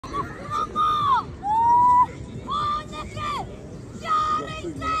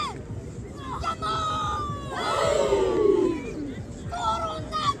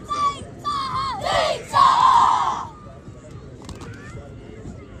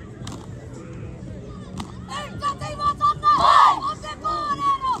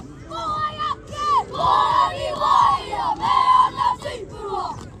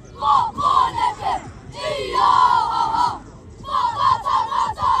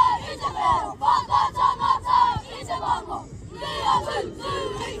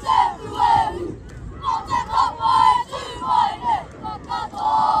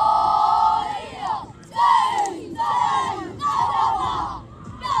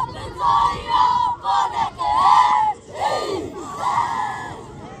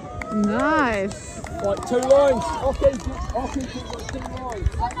Right, 2 lines. Okay, keep 2 lines.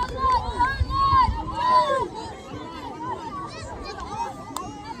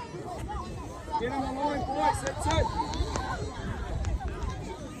 Get on the line, boys. That's it.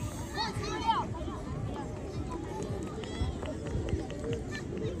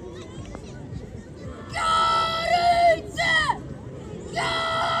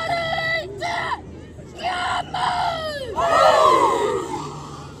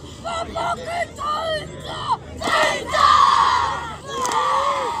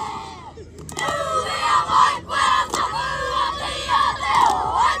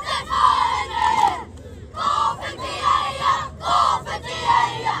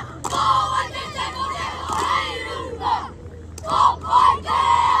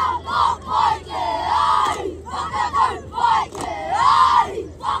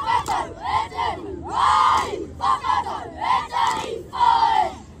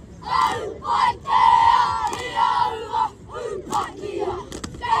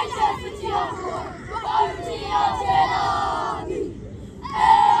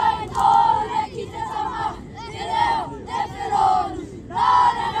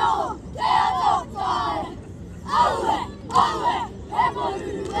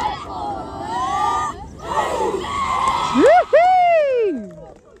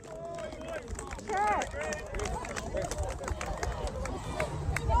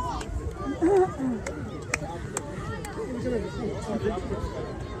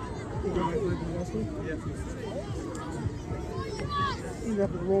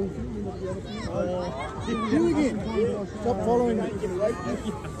 Do it again. Stop following me.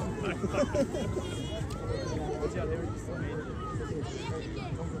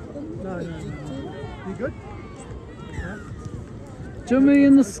 No. You good? Jimmy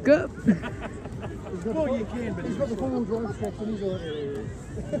in the skip. Well, you can, but he's got the full drive straps and he's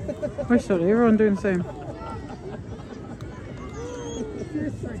alright. I shot everyone doing the same.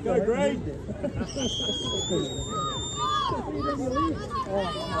 Go, Greg.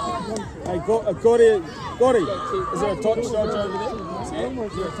 Hey, Gotti, is there a touch dodge over there? Is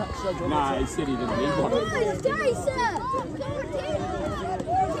there a touch dodge over there? Nah, he said he didn't need one.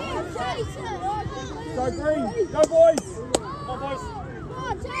 Go green, go boys! Come on, boys!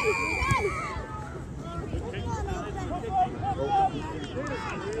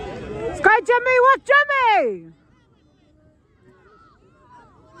 Let's go, Jimmy! What, Jimmy?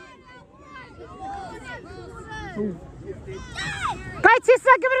 Go,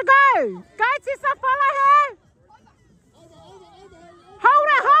 Tessa, give it a go! Go, Tessa, follow her! Hold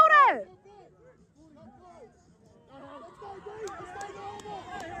it, hold it!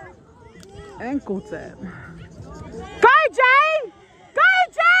 Ankle tap. Go, Jay! Go,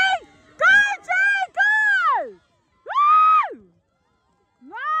 Jay! Go, Jay! Go! Woo!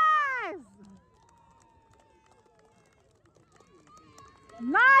 Nice!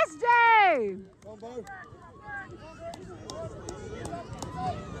 Nice, Jay!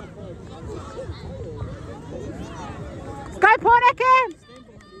 Let's go, Pōneke!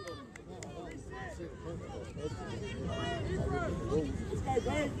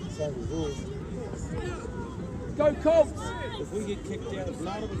 Go, Colts! If we get kicked out, a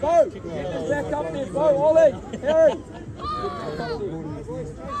lot of us Go! Back up there, go, Ollie! Harry!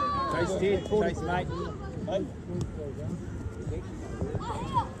 Chase dead, chase mate.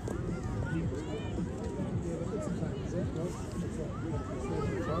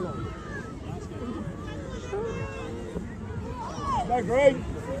 Go, Greg!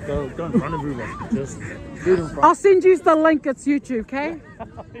 Go in front of everyone. Just do it in front. I'll send you the link, it's YouTube, okay?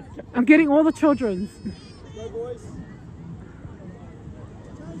 I'm getting all the children's. Go, boys!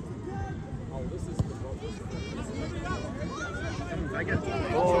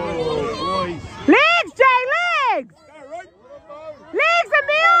 Oh, boys. Legs, Jay, legs! Go, right! Legs,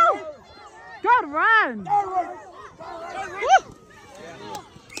 Emil! Good run!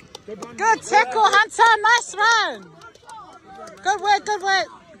 Good tackle, Hunter, nice run! Good work, good work.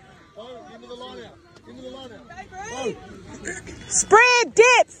 Into the line out. Into the line out. Spread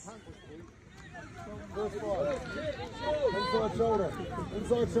depth. Inside shoulder.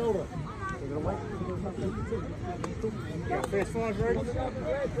 Inside shoulder. First 5 ready.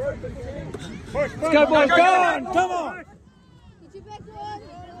 Let's go, boys, go on, come on!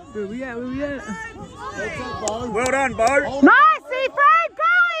 Where we at, where we at? Well done, Bo. Nice, Ephraim,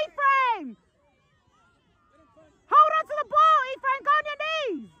 go Ephraim! Hold on to the ball, Ephraim, go on your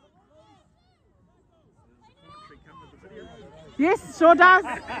knees! Yes, sure does.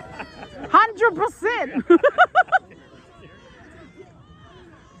 100%.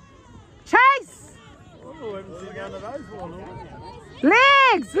 Chase! Oh, haven't seen none of those for a long.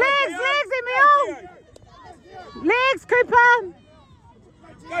 Legs, Emil! Legs, Cooper.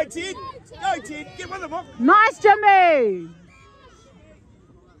 Go, Ted. Go, Ted. Get with him. Nice, Jimmy.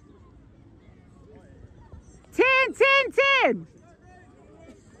 10, 10, 10.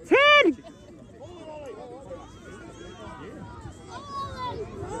 10.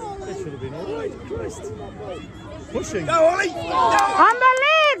 That should have been all right. Christ. Pushing. Go, Ollie. Go. On the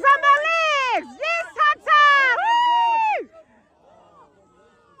legs, on the legs. Yes, Hunter. Woo!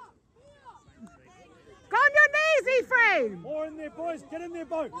 Go on your knees, Ephraim. More in there, boys. Get in there,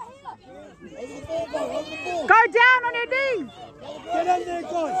 boat. Go down on your knees. Get in there,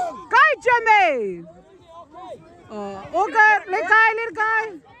 guys. Go, Jimmy. All good. Let it go.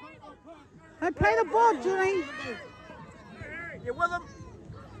 Hey, play the ball, Jimmy. Get with him.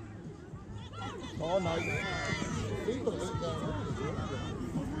 Oh, no.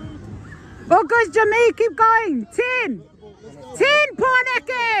 All good, Jimmy. Keep going. 10. 10,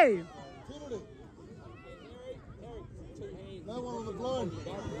 Pōneke. No one on the blind.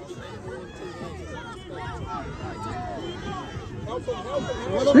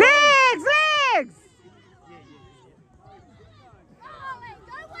 Legs, legs.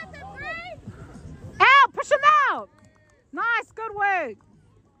 Out, push him out. Nice, good work.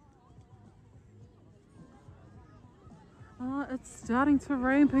 It's starting to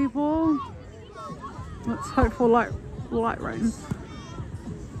rain, people. Let's hope for light rain.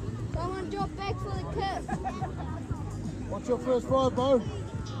 Someone drop back for the kiss. What's your first ride, Bo?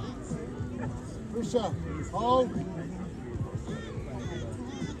 Pressure. Hold.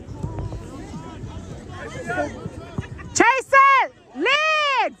 Chase it!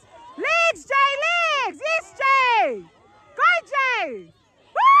 Legs! Legs, Jay! Legs! Yes, Jay! Go, Jay!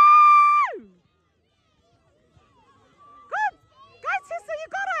 Woo! Good! Go, Tessa, you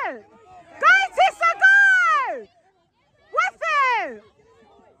got it! Go, Tessa, go! With it!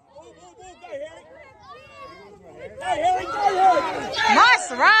 Go, Harry. Go, Harry. Nice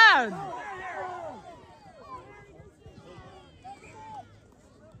run!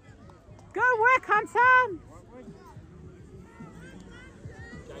 Good work, Hunter!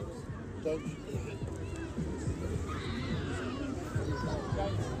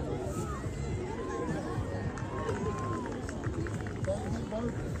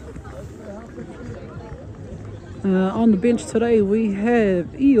 On the bench today we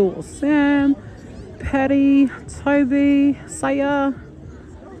have Eel, Sam, Patty, Toby, Saya.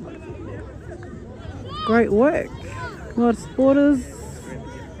 Great work. What supporters?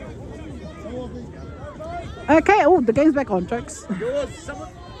 Okay, oh, the game's back on, jokes. Legs,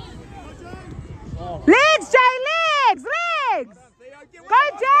 Jay, legs, legs! Go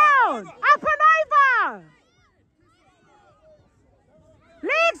down! Up and over!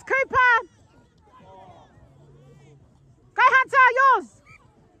 Legs, Cooper! Go, Hunter, yours!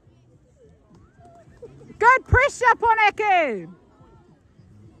 Good pressure, Pōneke!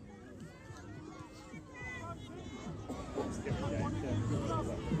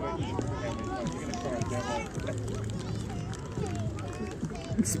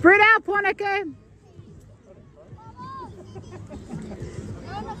 Spread out, Pōneke!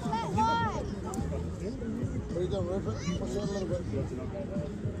 What are you doing, Rupert? Push out a little bit.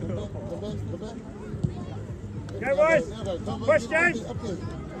 The back. Go, boys. Push, James. Up there.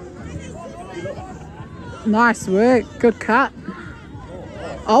 Nice work, good cut.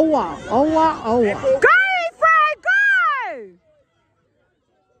 Oh wow. Go, Ephraim, go!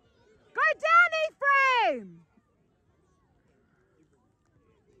 Go down, Ephraim!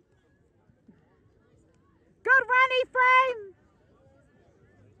 Good run, Ephraim!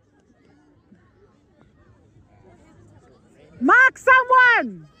 Mark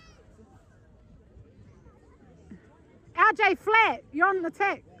someone! LJ, flat. You're on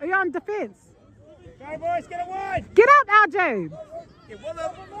attack. You're on defense. Go, boys. Get it wide. Get up, LJ. Get with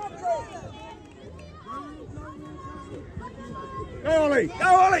him. Go, Ollie. Go,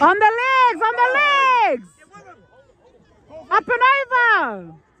 Ollie. On the legs. Get with him. Up and over.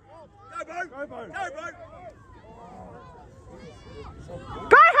 Go, Bo. Go, Bo. Go, Bo.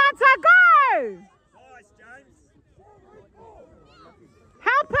 Go, Hunter, go. Nice, James.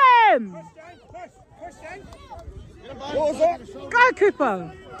 Help him. Push, James. Push, James. Go, Cooper.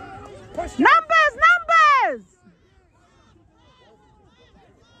 Push. Numbers.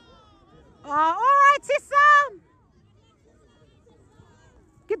 Oh, all right, Tessa.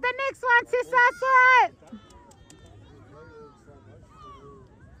 Get the next one, Tessa. It's all right.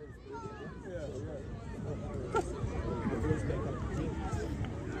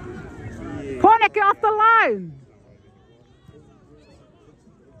 Pōneke off the line.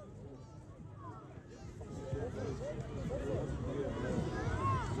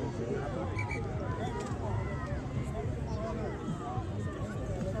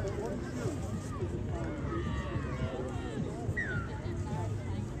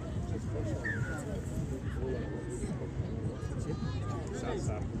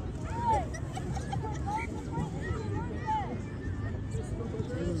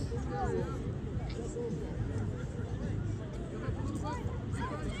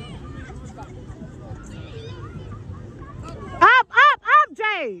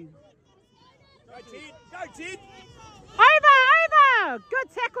 Jimmy! Go, Tid. Go, Tid. Over! Good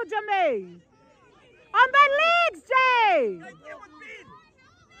tackle, Jimmy! On the legs, Jay! Go, get with Ben.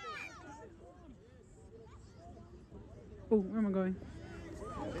 Oh, where am I going?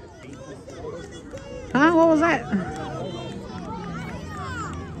 Huh? What was that?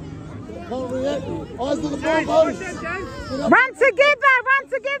 Eyes to the ball, boys. Run together! Run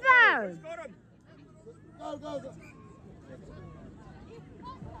together! Go.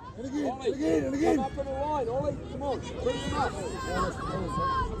 And again. Come up in a line, Ollie. Come on. Bring him up.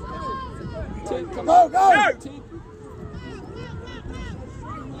 Tid, come Go. on. Tid.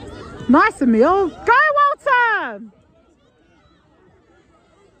 Nice, Emil. Go, Walter!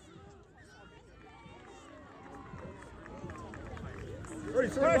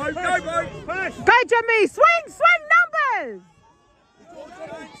 Go, Jimmy! Swing numbers!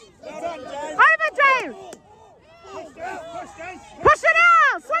 Over, James! Push it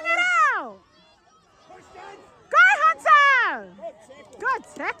out! Swing it out! Go, Hunter! Good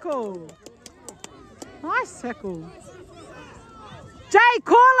tackle. Nice tackle. Jay,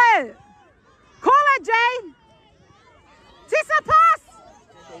 call it! Call it, Jay! Tessa, pass!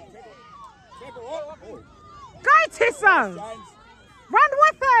 Go, Tessa! Run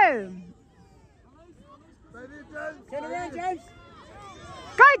with him! Turn around, James.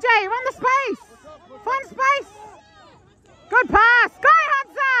 Go, Jay! Run the space! Find space! Good pass! Go,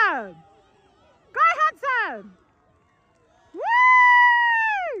 Hudson! Go, Hudson!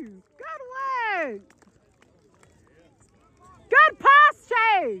 Woo! Good work! Good pass,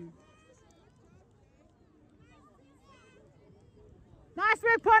 Jay! Nice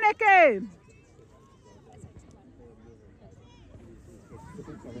work, Pōneke!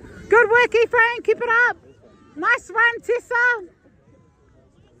 Good work, Ephraim. Keep it up. Nice run, Tessa.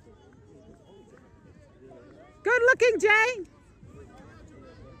 Good looking, Jay.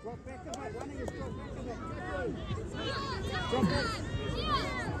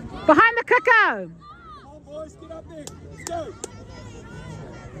 Behind the kicker. Come on, boys. Get up there. Let's go.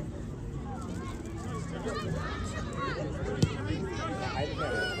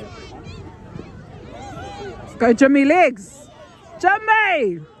 Go, Jimmy, legs.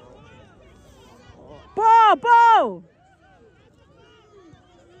 Jimmy. Ball.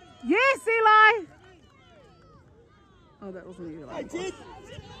 Yes, Eli. Oh, that wasn't Eli. Hey, Tid.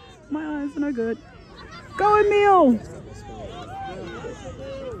 My eyes are no good. Go, Emil.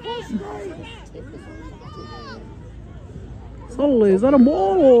 So is that a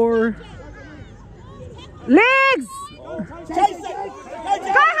ball or legs? Chase it.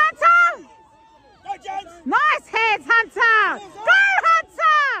 Go, Hunter. Go, James. Nice hands, Hunter. Go,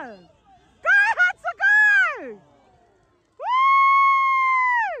 Hunter. Go, Hunter, go.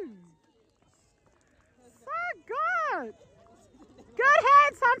 Woo! So good. Good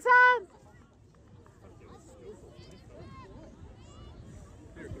hands, Hunter.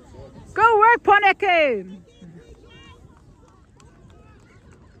 Go work, Pōneke.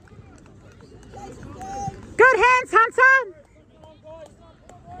 Good hands, Hunter.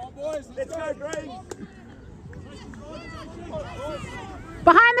 Come on, boys. Let's go, Green.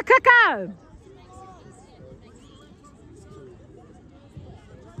 Behind the kicker.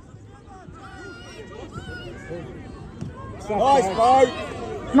 Nice, Bo.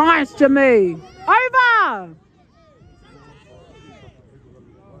 Nice, Jimmy. Over.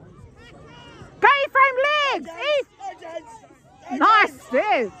 Go, Ephraim, legs. Go, James. Nice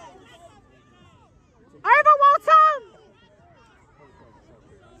step. Over, Walter.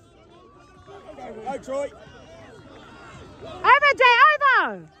 Go, Troy. Over, Jay,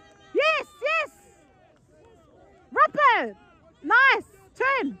 over. Yes. Rip it. Nice.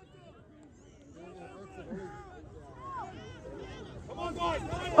 Turn. Come on, guys.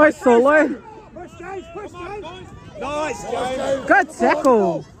 Oh, solo. Push, James. Nice, James. Good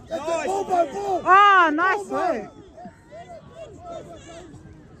tackle. Nice. Ball. Oh, nice work.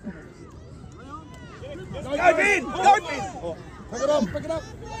 Go, Ben. Go, Ben. Pick it up.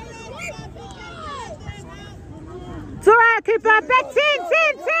 It's all right, keep that back.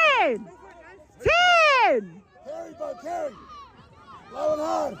 10. 10. Carry, Bo, carry. Low and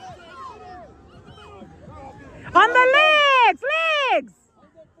hard. On the legs.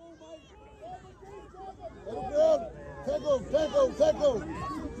 Tackle.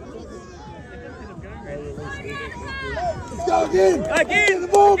 Let's go again. Again. The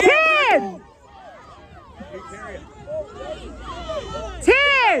ball. 10. 10.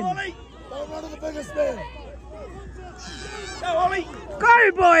 Don't run to the biggest man. Go, Ollie.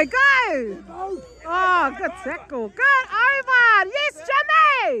 Go, boy, go. Oh, good tackle. Good over. Yes,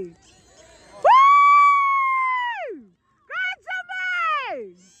 Jimmy. Woo! Go,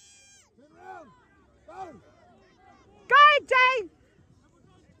 Jimmy.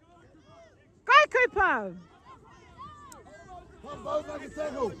 Come on, Bo, make a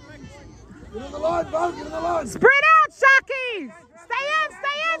tackle. Get in the line, Bo, get in the line. Spread out, Sharkies. Stay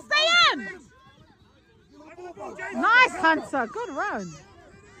in. Nice, Hunter. Good run.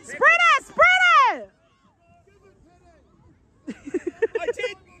 Spread it.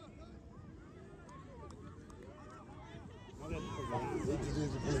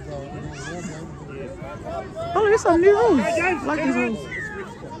 Oh, there's some new rules. I like these rules.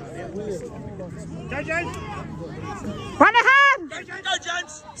 Run ahead. Go,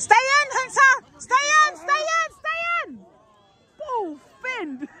 Jones. Stay in, Hunter. Stay in. Oh,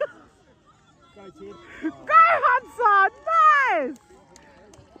 Finn. Go, Hunter. Nice.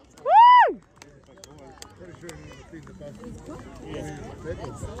 Woo.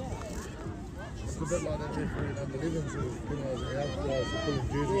 It's a bit like that referee under 11s who penalised the outflies for pulling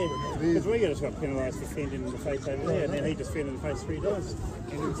jerseys. Because we just got penalised for fending in the face over there, and then he just fended in the face 3 times.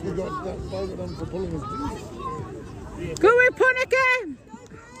 We got that both of them for pulling his jersey. Go with Pōneke.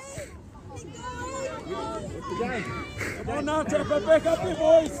 Come on now, Taupo, back up there,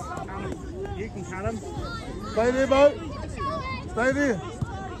 boys. You can cut him. Stay there, Bo. Stay there.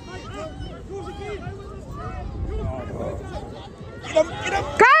 Get him.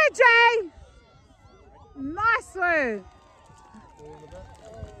 Go, Jay. Nice one.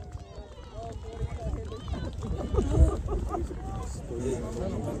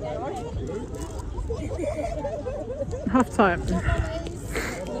 Half time.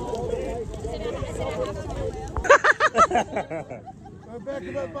 Go back a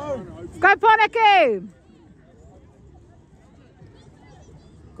bit, Bo. Go, Pōneke.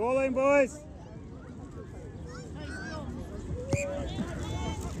 Call in, boys.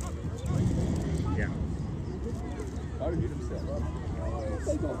 Yeah.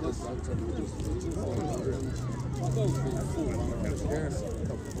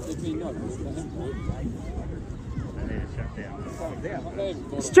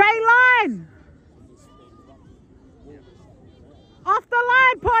 Straight line. Off the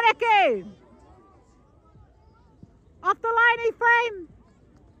line, Pōneke. Off the line, Ephraim.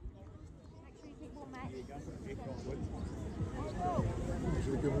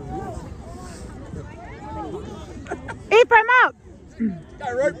 Ephraim up. Go,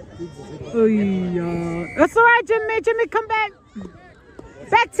 Rug. Oh, yeah. That's all right, Jimmy. Jimmy, come back.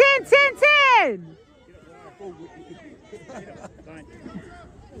 Back 10.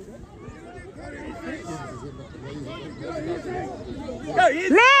 Go,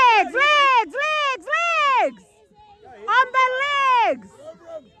 yes. Legs. On the legs.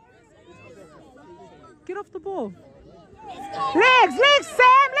 Get off the ball. Legs,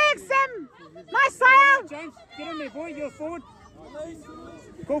 Sam. Nice, Sire. James, get in there, boy. You're forward.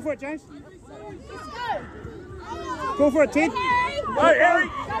 Go for it, James. Go for it, Ted. Go, Harry.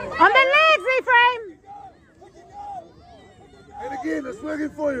 On the legs, Ephraim. And again, it's working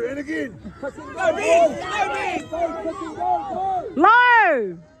for you. And again. Go, Ben. Low.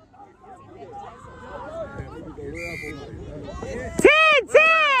 10. Let's go.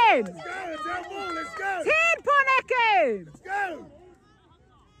 It's our ball. Let's go. 10, Pōneke. Let's go.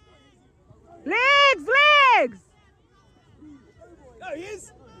 Legs. Go,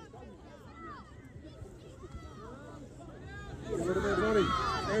 yes. What about Ronnie?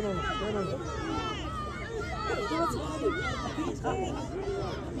 Stand on it.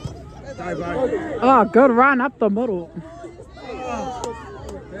 Oh, good run up the middle.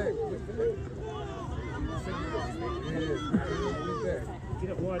 Get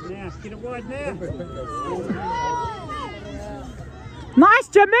it wide now. Nice,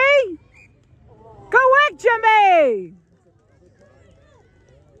 Jimmy. Go work, Jimmy.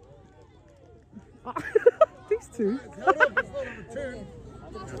 Oh, these two.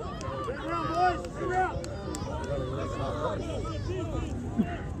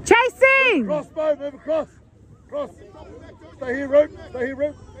 Chasing. Cross, Bo, move across. Cross. Stay here, Root.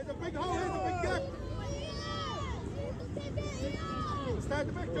 There's a big hole, there's a big gap. Stay at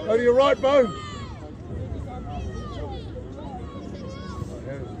the back, Go to your right, Bo.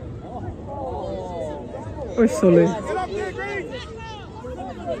 Oh, sorry. Get up there, Greg.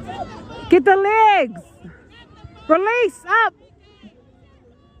 Get the legs. Release up.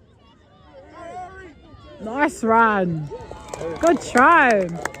 Nice run. Good try.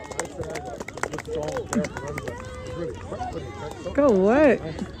 Go work.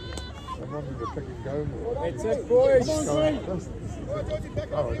 That's it, boys.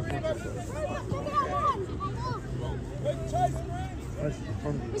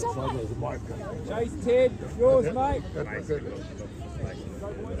 Chase, Ted. Yours, mate.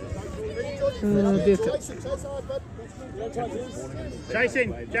 Chasing,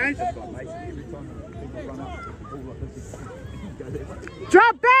 James.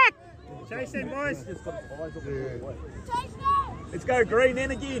 Drop back. Chase in, boys. Let's go green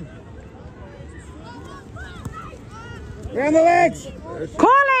in again. Round the legs.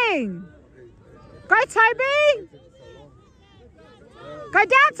 Calling. Go, Toby. Go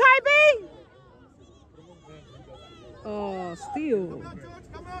down, Toby. Oh, steal. Go,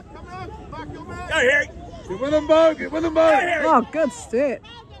 Harry. Get with them, Bo. Get with them, Bo. Oh, good step.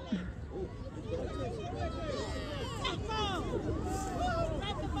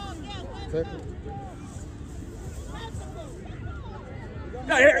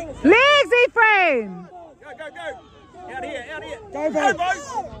 Go, Harry. Legs, Ephraim. Go, go, go. Out here, out here. Go, Bo.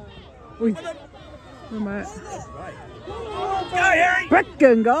 Oi. Oh, mate. Go, Harry.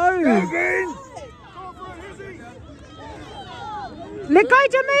 Frickin' go. Go, Green. Let go,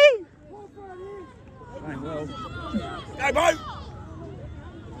 Jimmy. Go, Bo.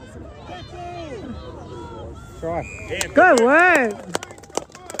 Try. Damn, Good work.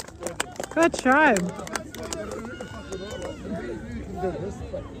 Good try.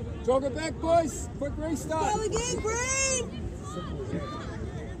 Jog it back, boys. Quick restart. Go again, Green.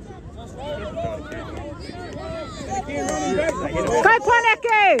 Go,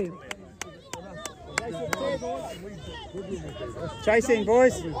 Pōneke. Chasing,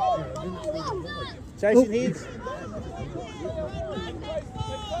 boys. Chasing heads.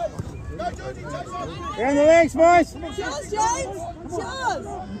 Round the legs, boys. Charles, James. Charles.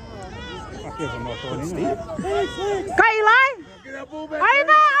 Fuck, there's a knock on in there. Go, Eli. Get that ball back.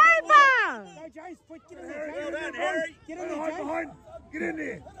 Over. Go, James. Get in there, Well done, Harry. Get in there, James. Get in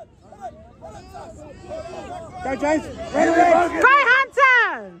there. Go, James. Run the legs. Go,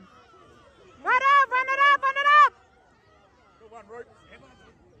 Hunter. Run up, run it up, run it up. Good one, Root.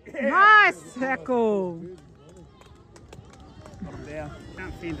 Nice tackle.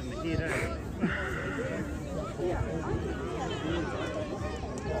 Can't fend in the head, eh?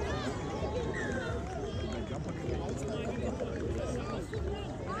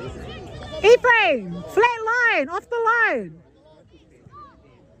 Ephraim, flat line, off the line.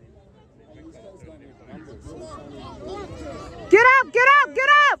 Get up, get up, get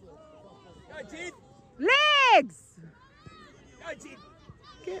up. Go, Ted. Legs. Go, Ted.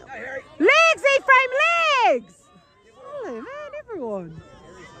 Go, Harry. Legs, Ephraim, legs. Oh, man, everyone.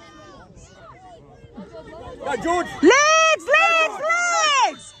 Go, George. Legs, legs,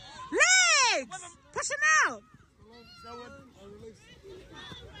 legs. Legs. Push him out.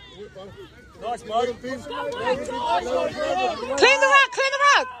 Nice, Bo. Clean the rock, clean the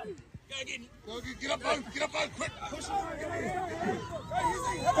rock. Go again. Get up, Bo. Get up, Bo. Quick.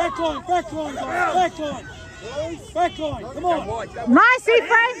 Back line, back line, guys. Back line. Back line. Come on. Go wide, go wide. Nice,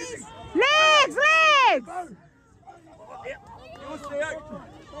 Ephraim. Legs, legs. Yours, Theo.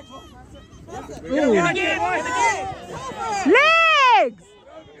 Ooh. Go again. Legs.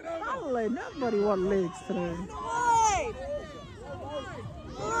 Holy, nobody want legs today.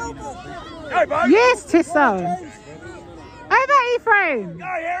 Go, Bo. Yes, Tessa. Over, Ephraim. Go,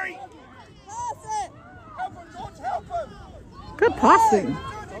 Harry. Good passing.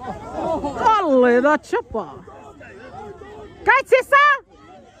 Holy, the chopper. Go, Tessa.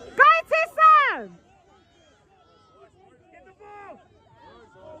 Go, Tessa. Get the ball.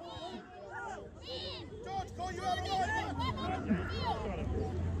 George, call you out of line.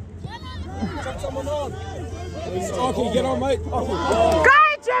 Chuck someone on. Stocky, get on, mate. Go,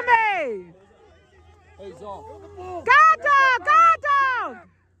 Jimmy. He's off. Go, dog. Go, dog.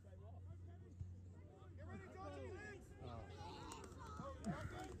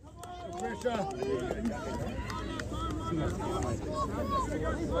 Pressure.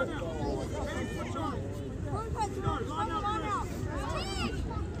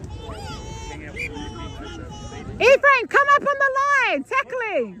 Ephraim, come up on the line.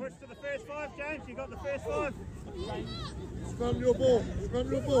 Tackling. Push to the first five, James. You got the first five. Scrum your ball.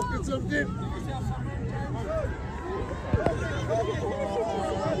 Scrum your ball. Get some dip.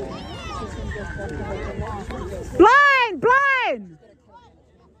 Blind, blind.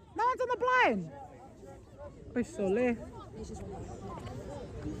 No one's on the blind. Oh, Sole.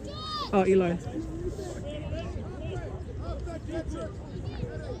 Oh, Eli.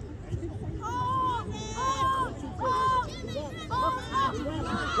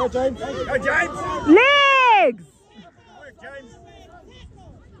 Go, James. Go, James. Legs. Work, James.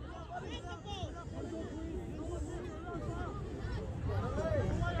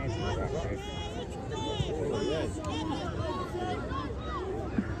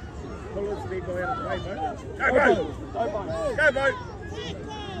 Pull this big boy out of the way, mate. Go, Bo. Go, Bo.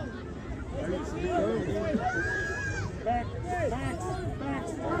 Back, back, back.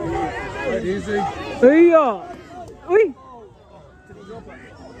 Right, easy. Ui.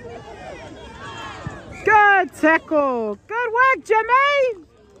 Good tackle. Good work, Jimmy.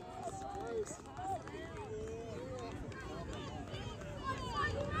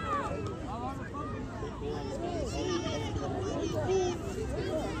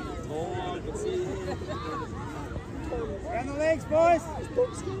 Round the legs, boys.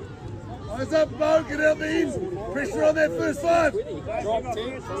 Eyes up, Bo. Get out the ends. Pressure on that first five.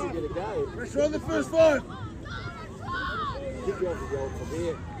 Pressure on the first five.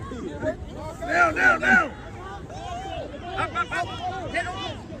 Now. Up.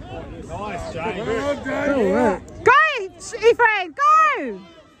 Nice, James. Well done. Go, Ephraim. Go,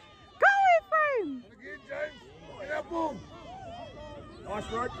 Ephraim. Again, James. Get out, ball. Nice,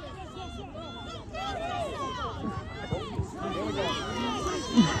 Rod.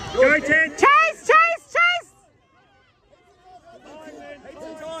 Go, Ted. Chase.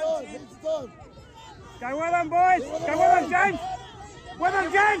 Go with them, boys. Go with them, James. With them,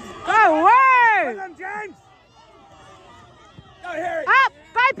 James. Go away. With them, James. Go, Harry. Up.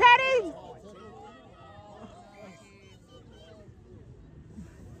 Go, Patty.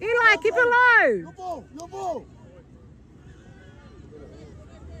 Eli, keep it low. Your ball.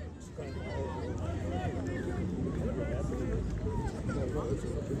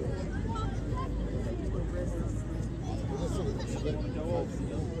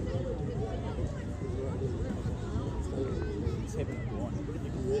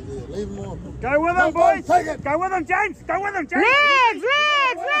 Leave him on. Go with them, boys. Take it. Go with them, James. Go with them, James.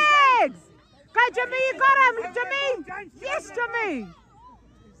 Legs. Go, Jimmy. You got him, Jimmy. Yes, Jimmy.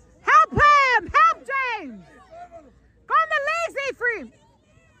 Help him. Help James. Go on the legs, Ephraim.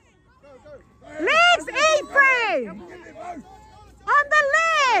 Legs, Ephraim. On the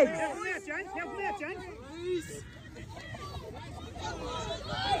legs. Help him out, James. Help him out, James.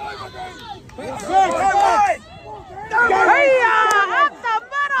 Hiya, up the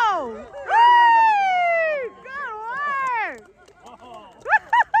middle. Hey, good work.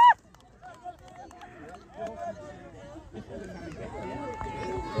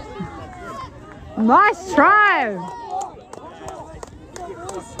 Nice try.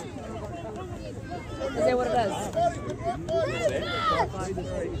 Is that what it is?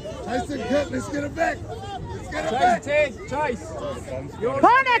 Chase and cut. Let's get it back. Chase.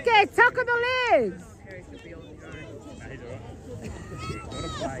 Pōneke, tackle the legs.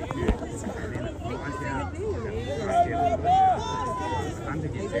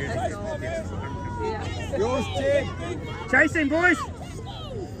 Yours, Ted. Chase him, boys.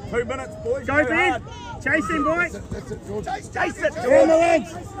 2 minutes, boys. Go, Ben. Chase him, boys. That's it, George. Chase it. Down the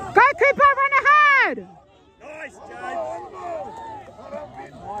legs. Go, Cooper, run ahead. Nice, James.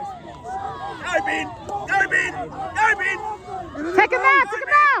 Go, Ben. Take him out.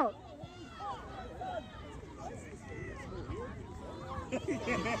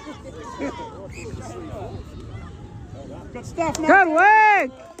 Good stuff, mate. Good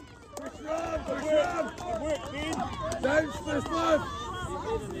work. Push run. James, first five.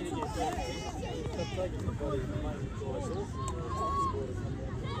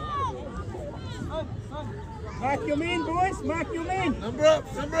 Mark your men, boys. Mark your men. Number up.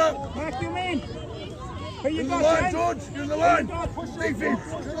 Mark your men. Who you You're in the got, line, James? George. You're in the line. Defense.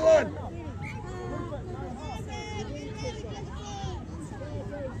 You're in the line.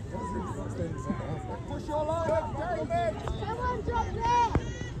 Push your line. Someone drop there.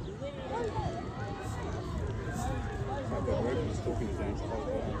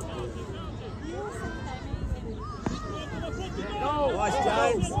 Nice,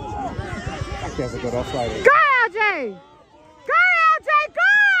 James. That's a good offload. Go, LJ. Go, LJ.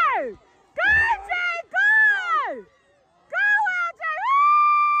 Go. Go, LJ. Go. Go, LJ.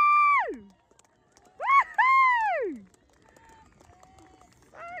 Woo!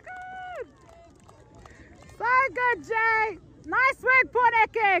 Woohoo! So good, Jay. Nice work,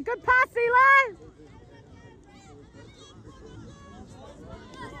 Pōneke. Good pass, Eli.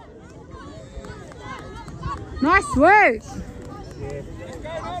 Nice work.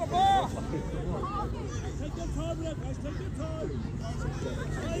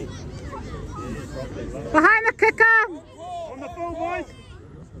 Behind the kicker. On the full, boys.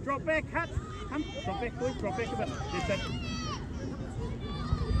 Drop back, cut. Come. Drop back, boys. Drop back a bit. Yes, that.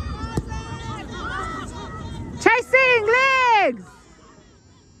 Chasing legs.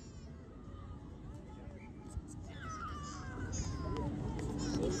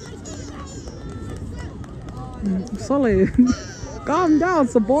 Solid. Calm down,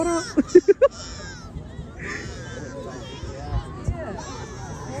 Sabota.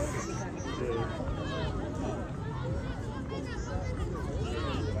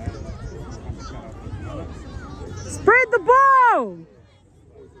 ball.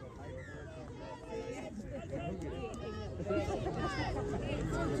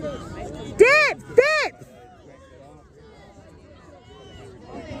 Dip, dip.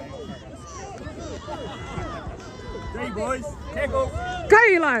 Three boys, tackle. Go,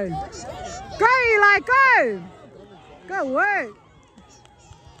 Eli. Go, Eli, go. Go work.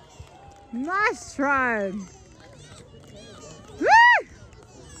 Nice try. Woo!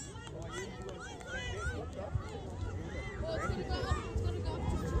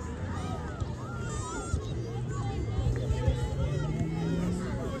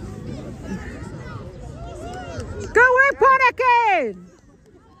 Go work, Pōneke.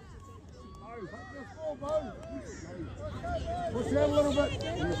 Push it out a little bit.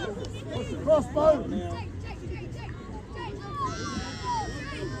 Push the crossbow.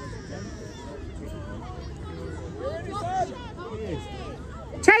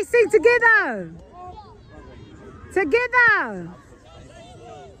 Chasing together. Together.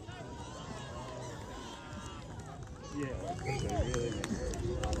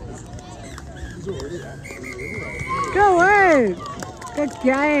 Go work. Good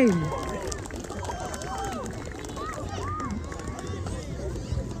game.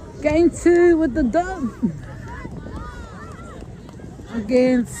 Game 2 with the dub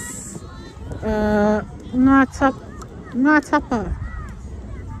against Ngatapa.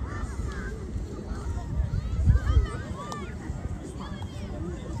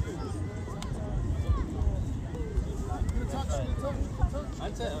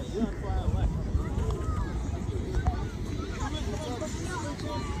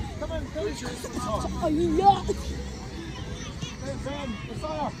 Oh, yeah.